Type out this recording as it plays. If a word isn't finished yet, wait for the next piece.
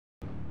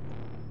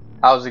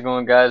How's it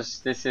going, guys?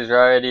 This is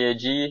already a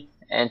G,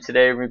 and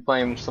today we're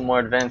playing some more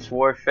Advanced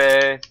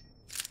Warfare.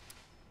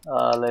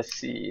 Let's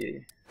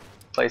see,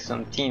 play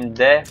some Team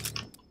Death.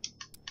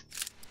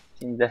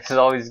 Team Death is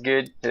always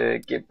good to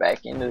get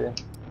back into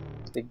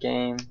the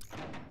game.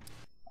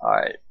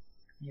 Alright,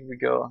 here we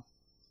go.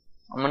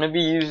 I'm gonna be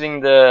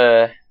using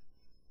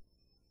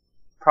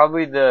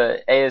probably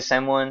the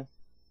ASM one,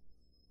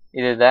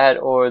 either that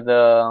or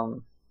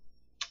the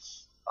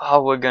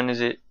what gun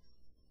is it?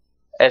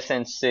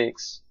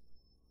 SN6.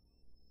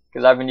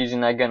 Because I've been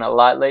using that gun a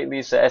lot lately.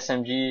 It's a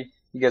SMG.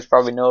 You guys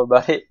probably know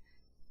about it.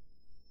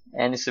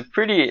 And it's a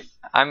pretty,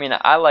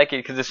 I like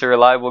it because it's a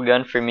reliable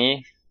gun for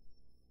me.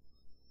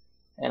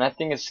 And I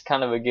think it's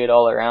kind of a good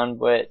all around,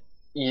 but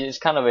it's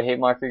kind of a hit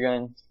marker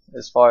gun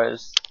as far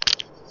as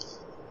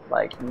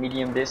like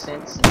medium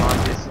distance,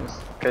 long distance,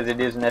 because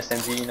it is an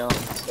SMG, you know.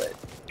 But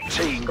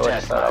Team go ahead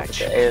and start off with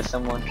the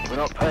ASM one. We're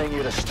not paying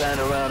you to stand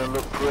around and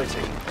look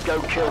pretty.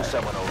 Go kill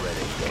someone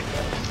already.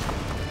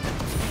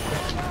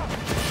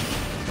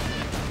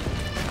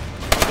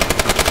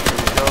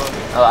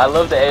 I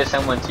love the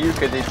ASM one too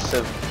because it's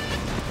a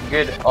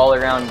good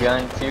all-around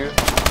gun too,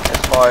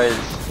 as far as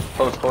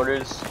close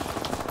quarters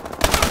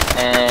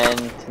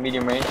and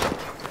medium range.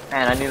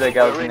 Man, I knew that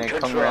guy was gonna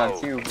come around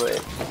too,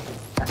 but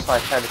that's why I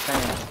tried to turn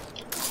him.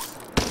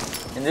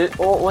 And this,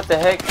 oh, what the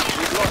heck?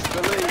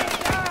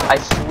 I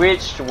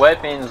switched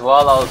weapons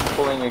while I was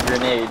pulling a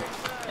grenade,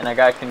 and I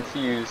got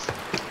confused.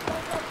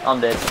 I'm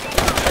dead.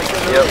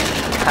 Yep,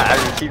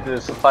 I received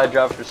the supply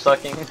drop for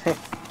sucking.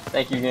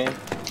 Thank you, game.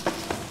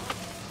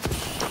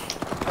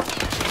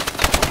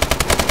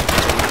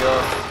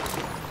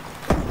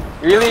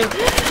 Really?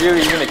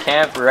 Really? You're gonna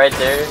camp right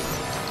there?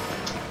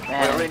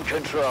 Man. We're in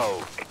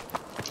control.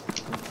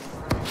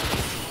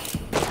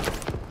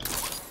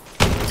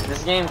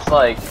 This game's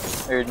like,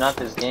 or not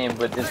this game,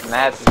 but this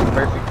map is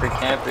perfect for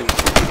campers.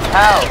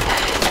 How?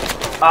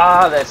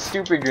 Ah, that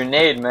stupid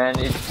grenade, man.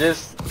 It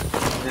just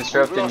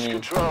disrupted me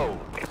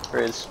for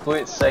a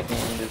split second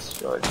and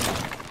destroyed me.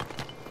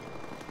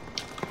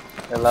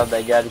 I allowed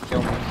that guy to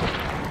kill me.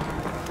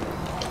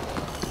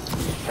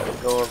 Try to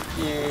go up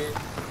here.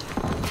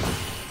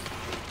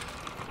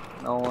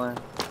 No one.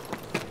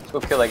 Let's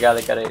go kill that guy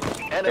that got a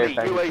enemy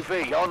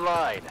UAV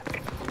online.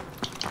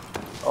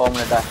 Oh, I'm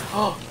gonna die.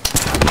 Oh,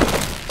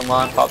 come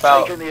on, pop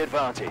out. Taking the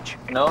advantage.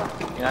 No,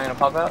 you're not gonna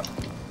pop out.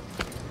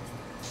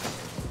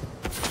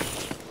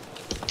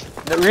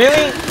 No,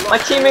 really? My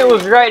teammate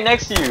was right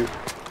next to you.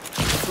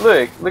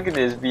 Look at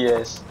this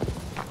BS.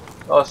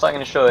 Oh, it's not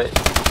gonna show it.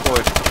 Of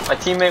course, my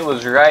teammate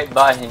was right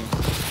by him,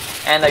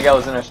 and that guy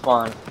was in our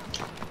spawn.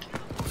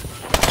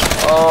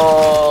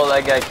 Oh,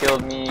 that guy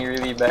killed me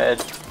really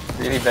bad.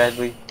 Really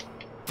badly.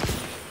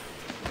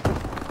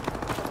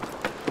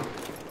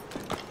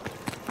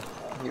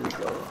 Here we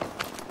go.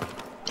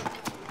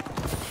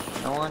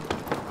 No one?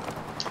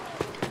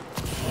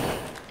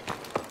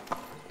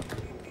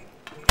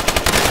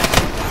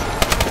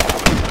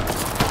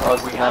 Oh,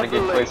 this is not a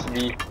good place to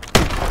be.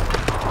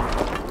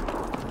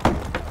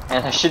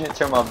 And I shouldn't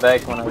turn my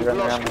back when I run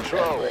around the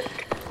track. Only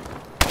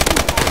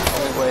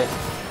way.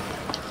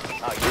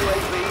 Our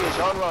UAV is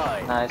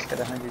online. Nice, got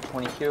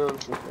 120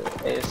 kills with the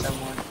ASM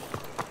one.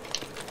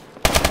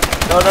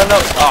 No.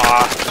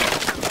 Ah,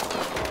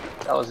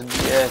 that was a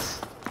BS.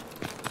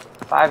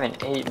 5 and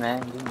 8,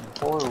 man. Doing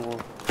horrible.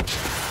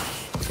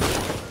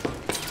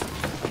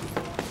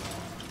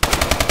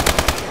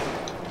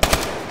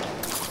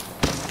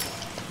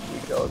 Here we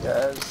go,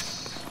 guys.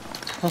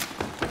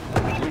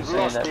 Keep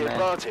saying that, man.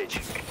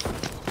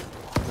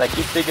 I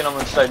keep thinking I'm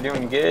gonna start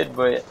doing good,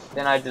 but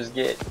then I just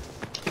get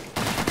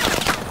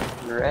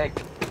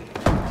wrecked.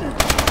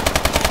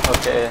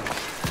 Okay.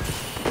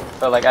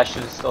 Felt like I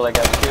should have still got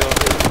killed.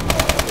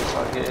 It's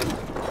all good.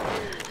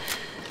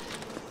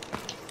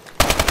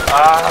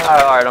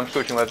 Alright, I'm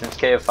switching weapons.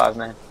 KF5,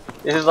 man.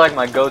 This is like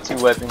my go-to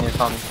weapon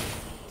if I'm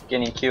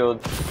getting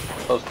killed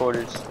close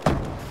quarters.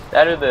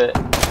 That or the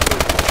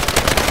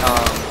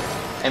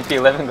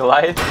MP11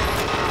 Goliath.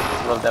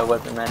 Love that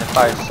weapon, man. It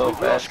fires so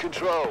fast.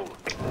 Control.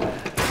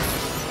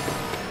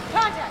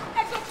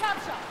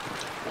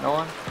 No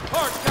one?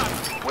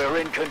 We're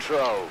in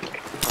control.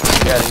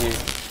 Get out of here.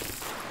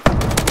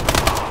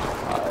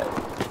 Alright.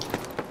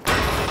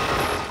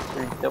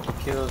 3 double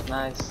kills,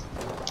 nice.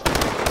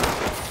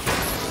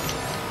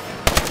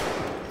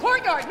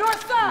 Point guard,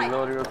 north side!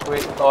 Reload real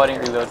quick. Oh, I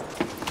didn't reload.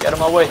 Get out of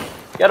my way.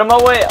 Get out of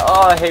my way!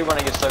 Oh, I hate when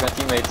I get stuck on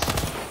teammates.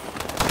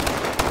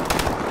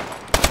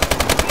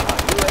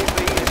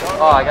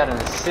 Oh, I got an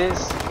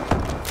assist.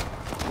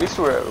 At least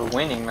we're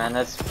winning, man.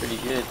 That's pretty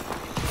good.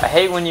 I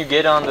hate when you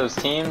get on those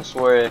teams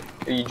where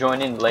you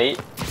join in late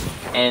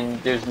and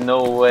there's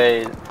no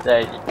way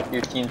that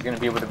your team's gonna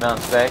be able to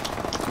bounce back.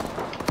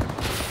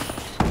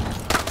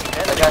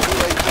 I got you.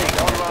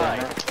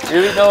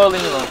 Really? No,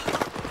 leave me alone.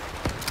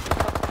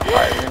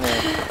 Alright, we're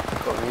gonna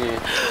go over here.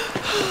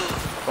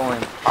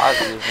 Going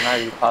positive, not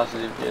really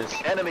positive, just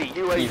enemy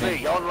UAV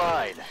even.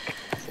 online.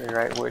 That's the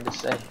right word to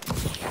say.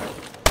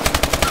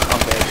 I'm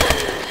dead.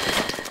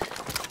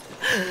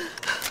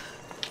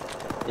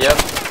 Yep.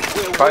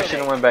 probably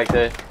shouldn't went back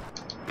there.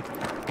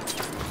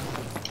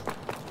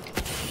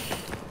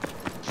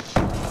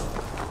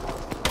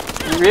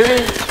 You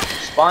really?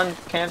 Spawn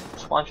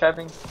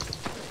trapping?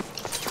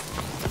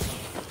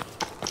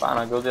 Fine,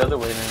 I'll go the other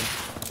way then.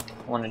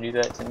 Want to do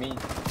that to me?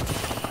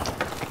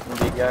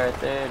 Big guy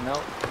right there.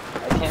 Nope.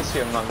 I can't see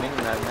him on mini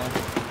map, man.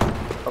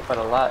 Up at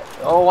a lot.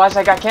 Oh, why is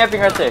that guy camping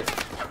right there?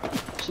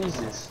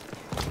 Jesus.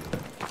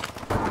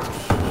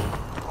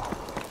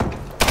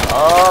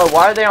 Oh,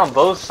 why are they on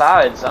both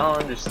sides? I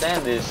don't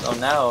understand this. Oh,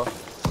 now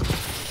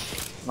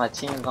my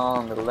team's all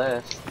on the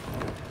left.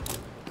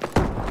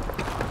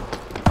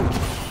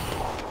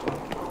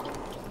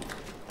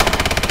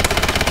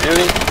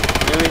 Really?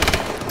 Really?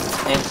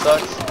 Aim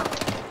sucks.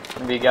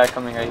 Gonna be a guy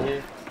coming right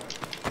here.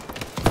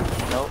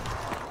 Nope.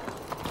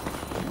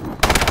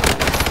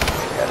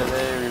 Get out of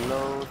there,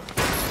 reload.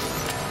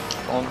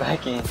 Going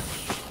back in.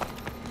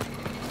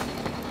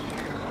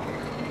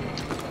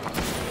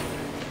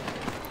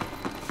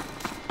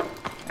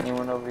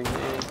 Anyone over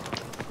here?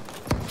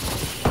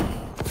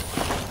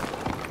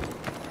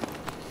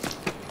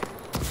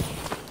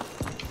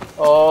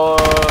 Oh,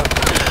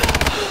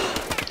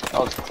 that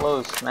was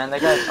close, man.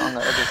 That guy's on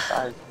the other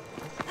side.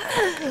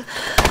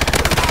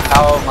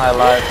 How am I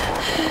alive?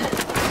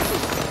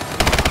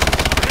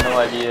 No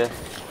idea.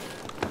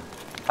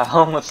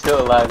 How am I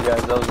still alive,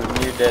 guys? That was a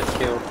near death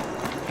kill.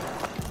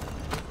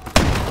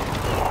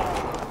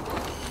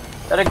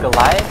 Is that a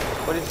Goliath?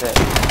 What is that?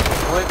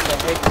 What the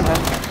heck is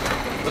happening?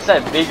 What's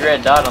that big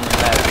red dot on the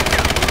map?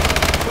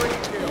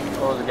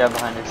 Oh, there's a guy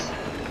behind us.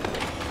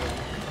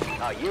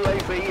 Our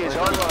UAV is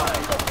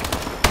online.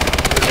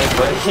 Hey,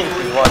 buddy, he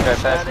walked right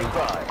past me.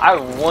 I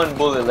have 1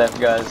 bullet left,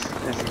 guys.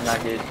 This is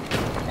not good.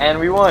 And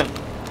we won.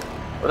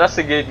 Well, that's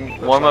a good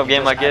warm-up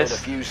game, I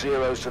guess.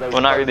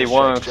 Well, not really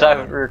warm-up, because I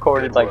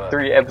recorded like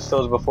 3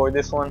 episodes before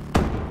this one.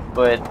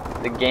 But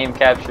the game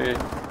capture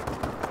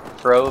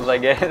froze, I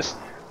guess.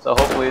 So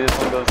hopefully this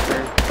one goes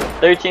through.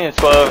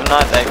 13-12,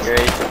 not that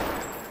great.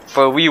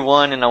 But we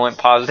won and I went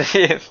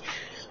positive.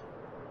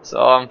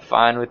 So I'm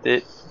fine with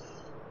it.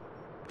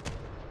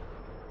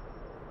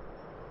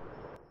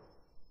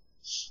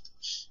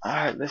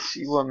 Alright, let's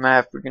see what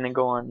map we're gonna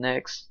go on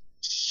next.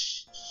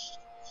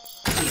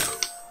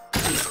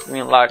 We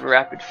unlocked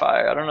rapid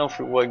fire. I don't know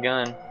for what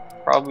gun.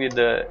 Probably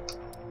the,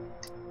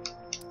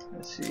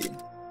 let's see.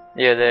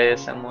 Yeah, the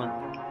ASM one.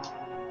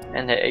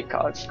 And the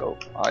ACOG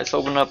scope. Alright, let's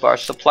open up our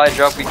supply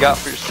drop we got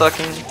for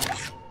sucking.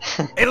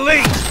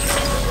 Elite!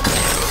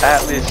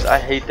 Atlas, I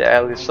hate the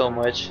Atlas so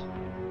much.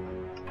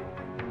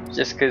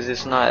 Just cause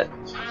it's not,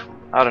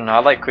 I don't know, I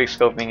like quick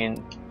scoping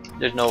and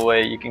there's no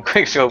way you can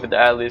quick scope with the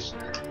Atlas.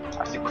 I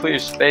have to clear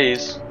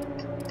space.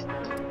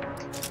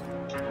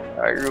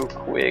 Alright, real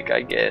quick,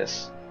 I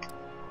guess.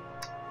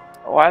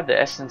 Oh, I have the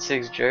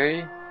SN6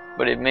 jury,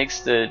 but it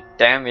makes the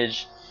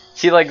damage.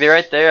 See, like they're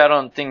right there, I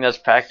don't think that's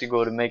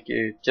practical to make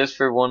it just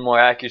for 1 more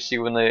accuracy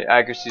when the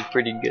accuracy is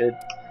pretty good.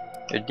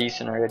 They're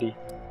decent already.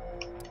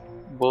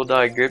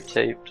 Bulldog grip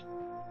taped.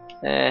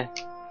 Eh.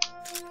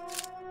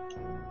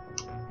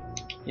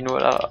 You know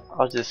what,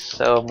 I'll just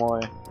sell more.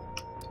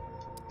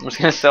 I'm just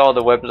gonna sell all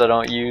the weapons I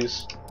don't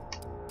use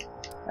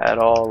at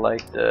all,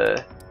 like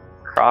the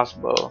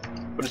crossbow.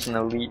 But it's an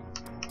elite.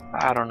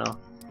 I don't know.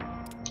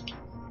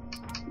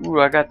 Ooh,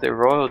 I got the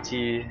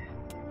royalty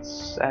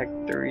SAC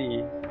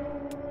 3.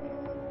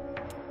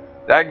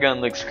 That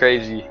gun looks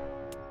crazy.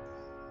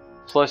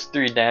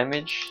 +3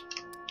 damage.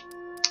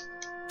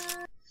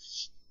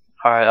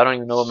 Alright, I don't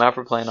even know what map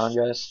we're playing on,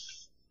 guys.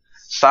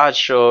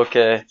 Sideshow,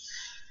 okay.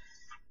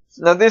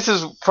 Now this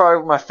is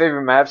probably my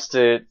favorite maps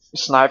to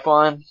snipe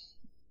on.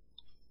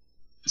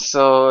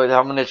 So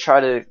I'm gonna try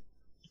to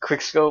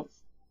quick scope.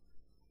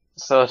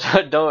 So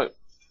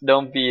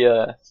don't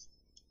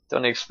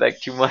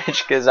expect too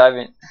much, because I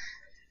haven't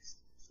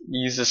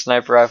used a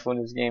sniper rifle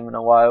in this game in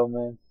a while,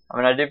 man. I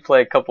mean, I did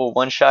play a couple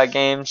one-shot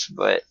games,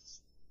 but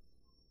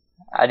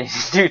I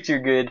didn't do too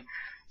good.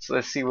 So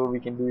let's see what we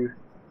can do.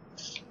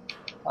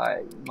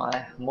 Alright,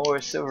 my more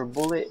silver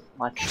bullet,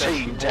 my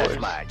trusty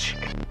Deathmatch.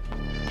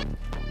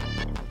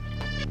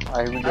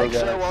 Alright, here we go,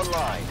 guys.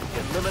 Online.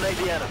 Eliminate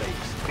the enemies.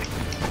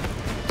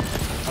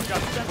 I've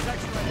got Semtex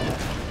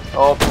ready.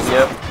 Oh,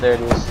 yep, there it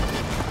is.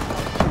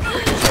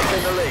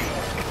 In the lead.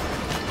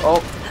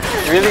 Oh,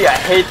 really? I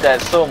hate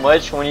that so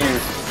much when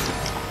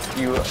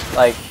you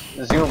like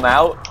zoom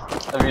out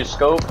of your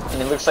scope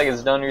and it looks like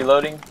it's done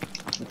reloading,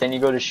 but then you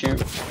go to shoot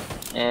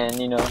and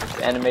you know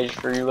the animation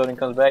for reloading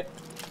comes back.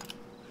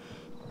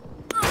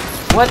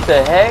 What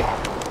the heck?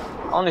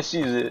 I want to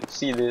see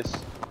this.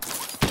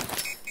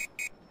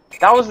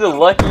 That was the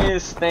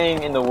luckiest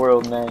thing in the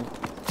world, man.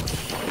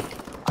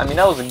 I mean,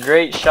 that was a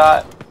great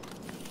shot,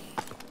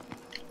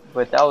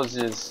 but that was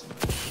just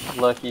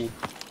lucky.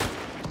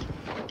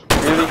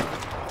 Really?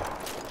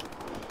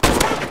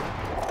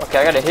 Okay,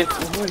 I gotta hit.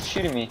 Who's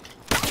shooting me?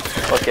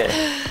 Okay.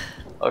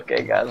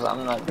 Okay, guys,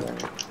 I'm not doing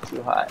it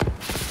too hot.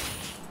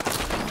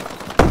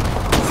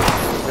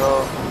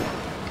 Go.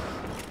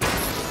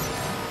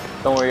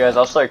 Don't worry, guys.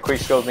 I'll start quick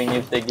scoping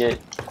if they get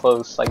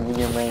close, like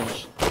medium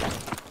range.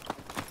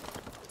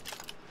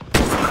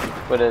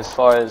 But as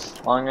far as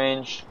long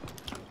range,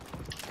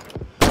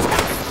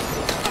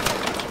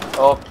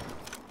 oh,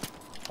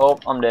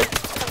 I'm dead.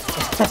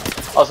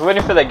 I was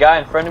waiting for the guy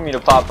in front of me to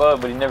pop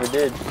up, but he never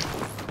did.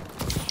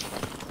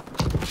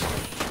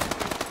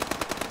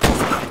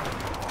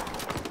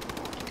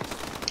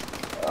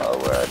 Oh,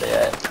 where are they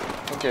at? I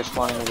think they're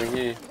spawning over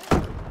here.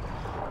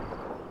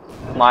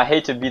 I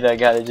hate to be that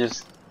guy that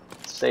just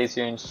stays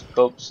here and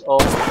scopes. Oh,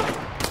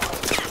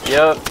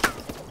 yep.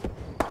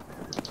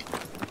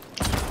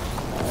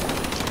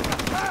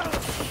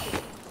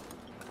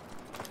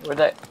 Where'd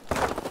that?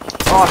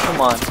 Oh,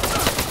 come on.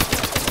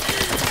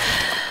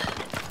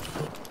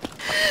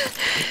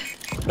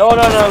 No,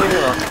 leave me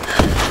alone.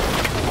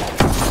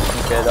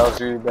 Okay, that was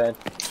really bad.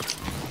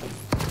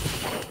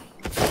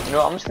 You know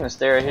what, I'm just gonna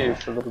stay right here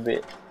for a little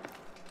bit.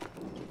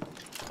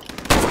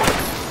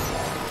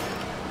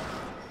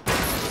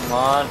 Come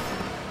on.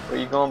 Where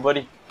you going,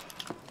 buddy?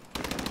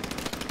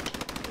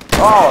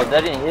 Oh,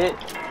 that didn't hit.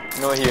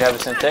 You know what, here, have a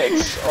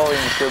Semtex. Oh, he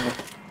almost killed me.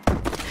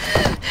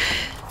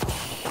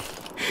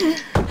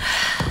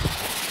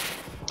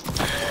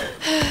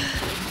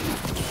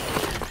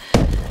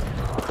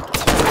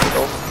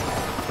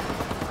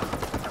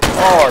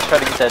 Oh, I tried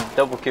to get that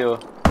double kill.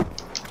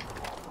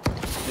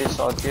 It's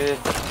all good.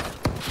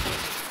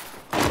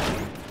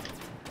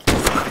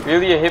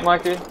 Really, a hit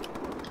marker?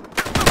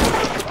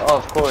 Oh,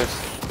 of course.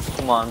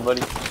 Come on,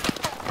 buddy.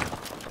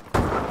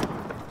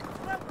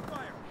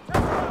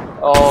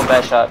 Oh,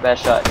 bad shot, bad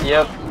shot.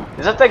 Yep.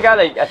 Is that the guy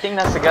that, I think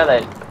that's the guy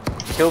that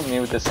killed me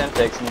with the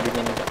Semtex in the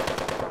beginning.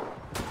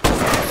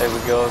 There we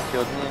go,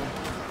 killed him.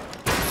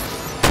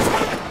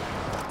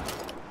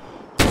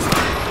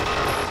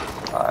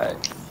 Alright.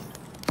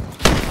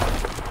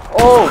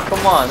 Oh,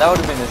 come on, that would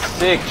have been a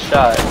sick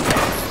shot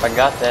if I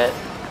got that.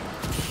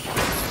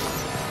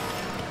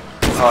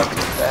 Oh,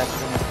 too fast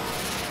for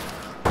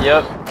me.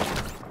 Yep.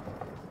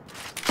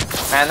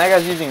 Man, that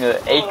guy's using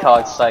the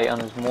ACOG sight on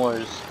his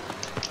Moors.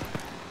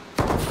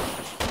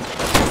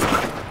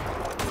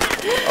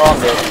 Oh, I'm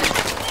dead.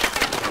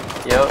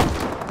 Yep.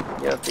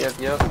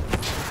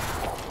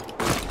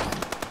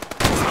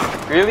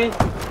 Really?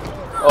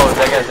 Oh,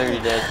 that guy's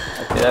already dead.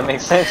 Okay, that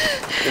makes sense.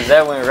 Because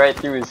that went right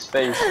through his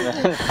face,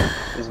 man.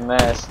 His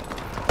mask.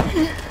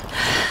 Trying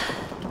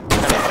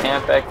to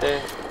camp back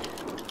there.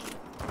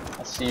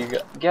 I see you.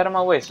 Get out of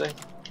my way, sir.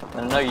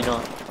 I know you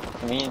don't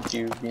mean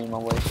to be in my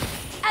way.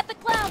 At the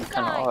clown You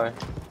kind of sign. are.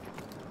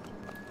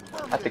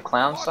 At the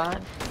clown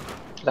sign?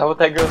 Is that what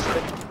that girl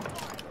said?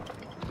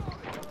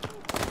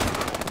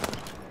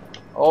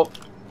 Oh.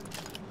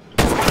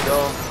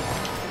 Go.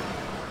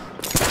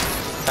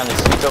 Trying to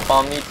sneak up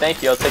on me.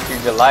 Thank you. I'll take your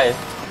Goliath.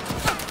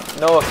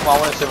 No, come on. I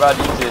want to survive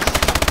to use this.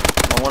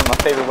 One of my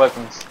favorite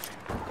weapons.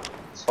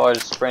 As far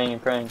as spraying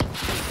and praying.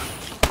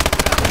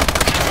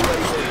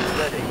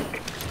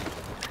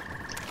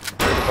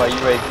 By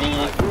UAV.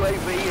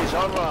 UAV is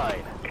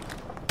online.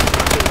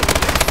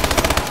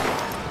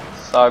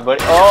 Sorry,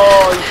 buddy.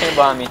 Oh, you came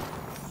behind me.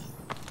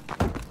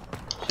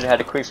 Should have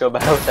had a quick scope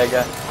battle with that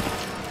guy.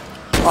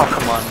 Oh,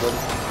 come on, buddy.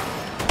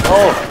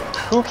 Oh,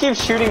 who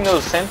keeps shooting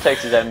those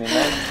Semtexes at me,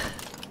 man?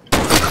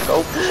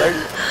 Scope, sir.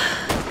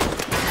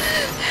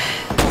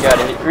 You got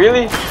it.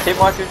 Really? Hit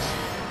markers?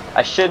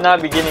 I should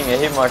not be getting a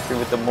hit marker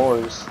with the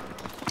Moors.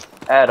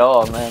 At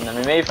all, man. I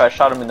mean, maybe if I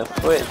shot him in the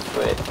foot,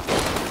 but...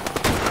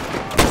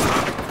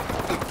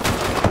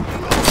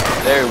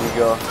 There we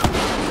go.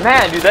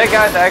 Man, dude, that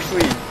guy's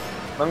actually...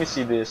 Let me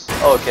see this.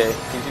 Oh, okay.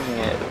 He's using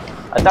it.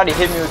 I thought he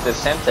hit me with the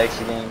Semtex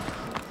again.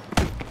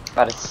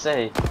 About to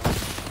say.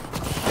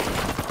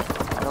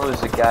 I know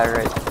there's a guy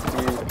right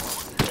here.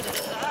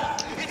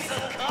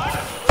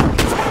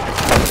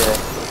 Okay.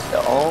 The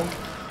Ohm.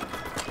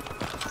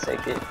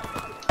 Take it.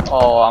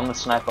 Oh, I'm gonna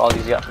snipe all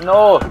these guys.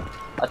 No!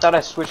 I thought I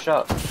switched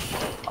up.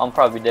 I'm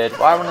probably dead.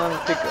 Why would I let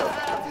him pick up?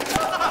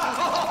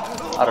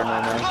 I don't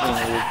know, man. It's being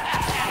weird.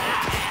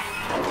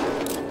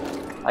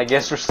 I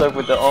guess we're stuck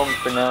with the Ohm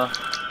for now.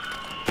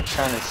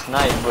 Trying to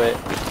snipe, but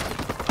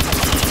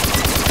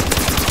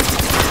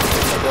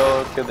let's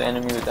go kill the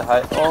enemy with the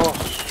high. Oh,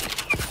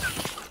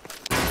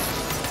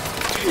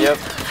 yep.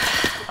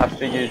 I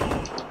figured.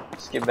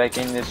 Let's get back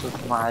in this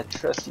with my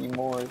trusty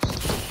Moors.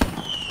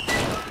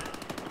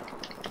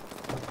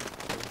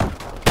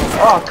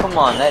 Oh, come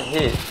on, that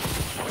hit.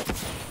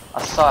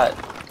 I saw it.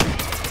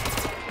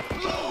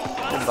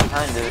 From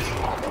behind us.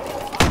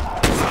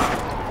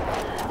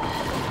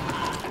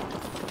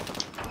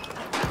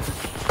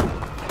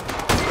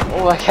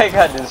 Oh, that guy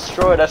got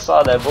destroyed. I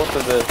saw that. Both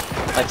of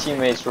my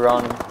teammates were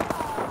on him.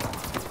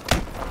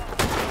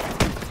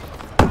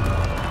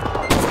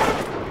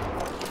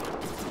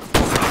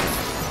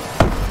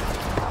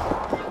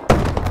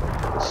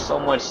 So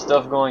much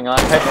stuff going on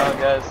right now,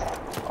 guys.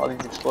 All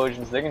these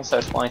explosions. They're gonna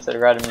start spawning to the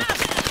right of me.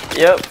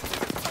 Yep.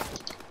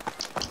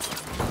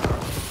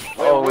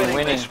 Oh, we're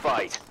winning.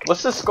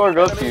 What's the score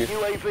go to?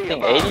 I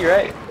think 80,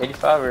 right?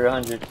 85 or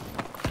 100.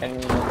 Can't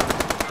even remember.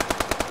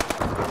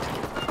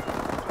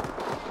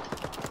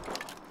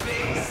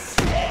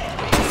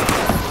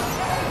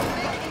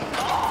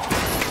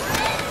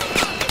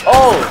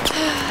 Oh!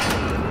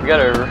 got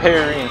a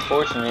rare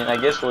reinforcement. I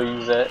guess we'll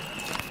use that.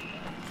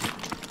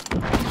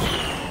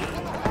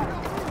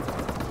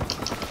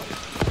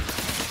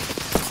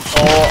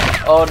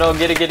 Oh no,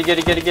 get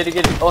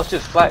it. Oh, it's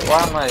just flat.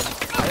 Why am I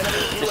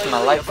risking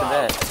my life for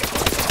that?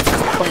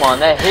 Come on,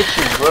 that hit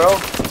you, bro.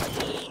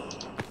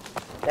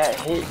 That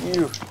hit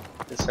you.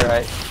 It's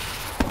alright.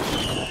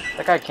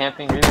 That guy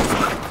camping, really?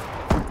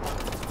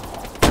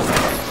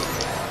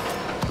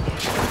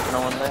 No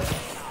one there?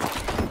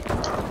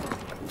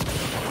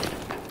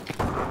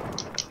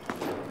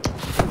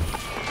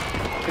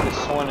 I could have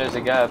sworn there's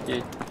a guy up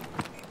here.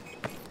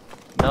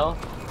 No?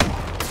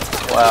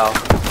 Wow.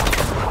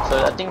 So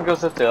I think it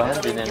goes up to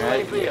 100 then,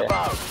 right? Yeah,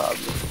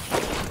 probably.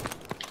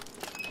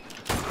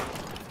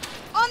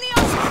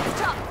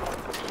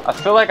 I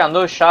feel like on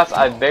those shots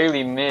I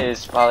barely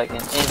missed by like an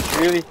inch.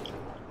 Really,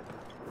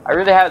 I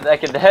really had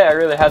like at the head. I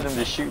really had them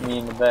to shoot me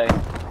in the back,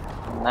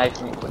 knife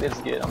me. But it's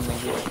good. I'm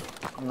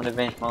gonna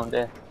avenge my own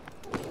death.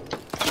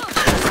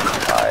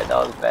 All right, that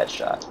was a bad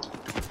shot.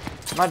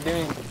 Am I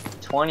doing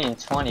 20 and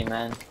 20,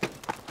 man?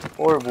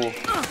 Horrible. There we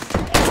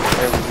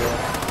go.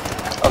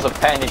 That was a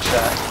panic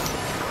shot.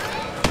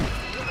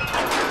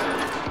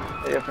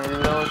 Hurry up and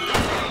reload.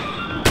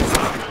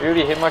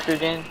 Really hit marker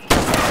again.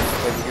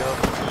 There we go.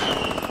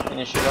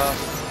 Finish it off.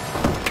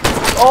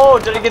 Oh,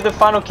 did I get the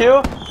final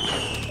kill?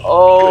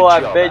 Oh, I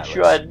bet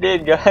you I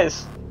did,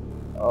 guys.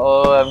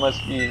 Oh,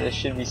 that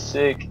should be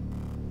sick.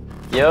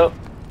 Yep.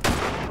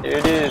 There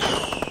it is.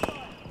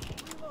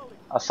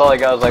 I saw that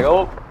guy, I was like,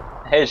 oh,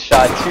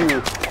 headshot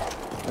too.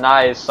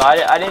 Nice. So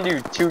I didn't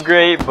do too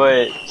great,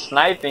 but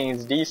sniping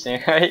is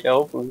decent, right?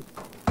 Hopefully.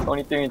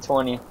 23 and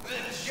 20.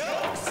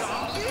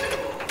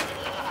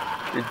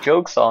 The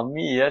joke's on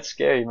me. That's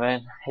scary,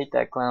 man. I hate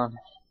that clown.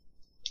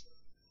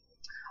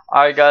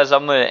 Alright guys,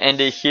 I'm gonna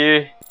end it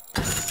here.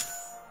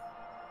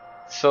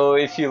 So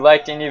if you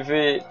liked any of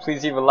it,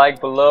 please leave a like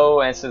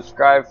below and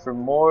subscribe for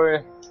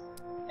more.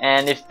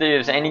 And if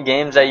there's any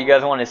games that you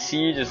guys want to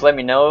see, just let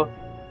me know,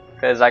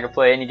 because I can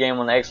play any game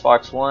on the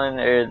Xbox One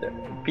or the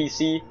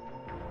PC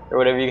or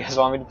whatever you guys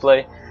want me to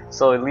play.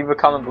 So leave a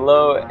comment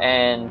below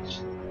and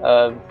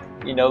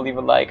you know, leave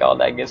a like. All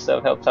that good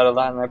stuff helps out a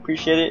lot and I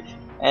appreciate it.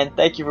 And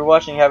thank you for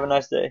watching. Have a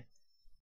nice day.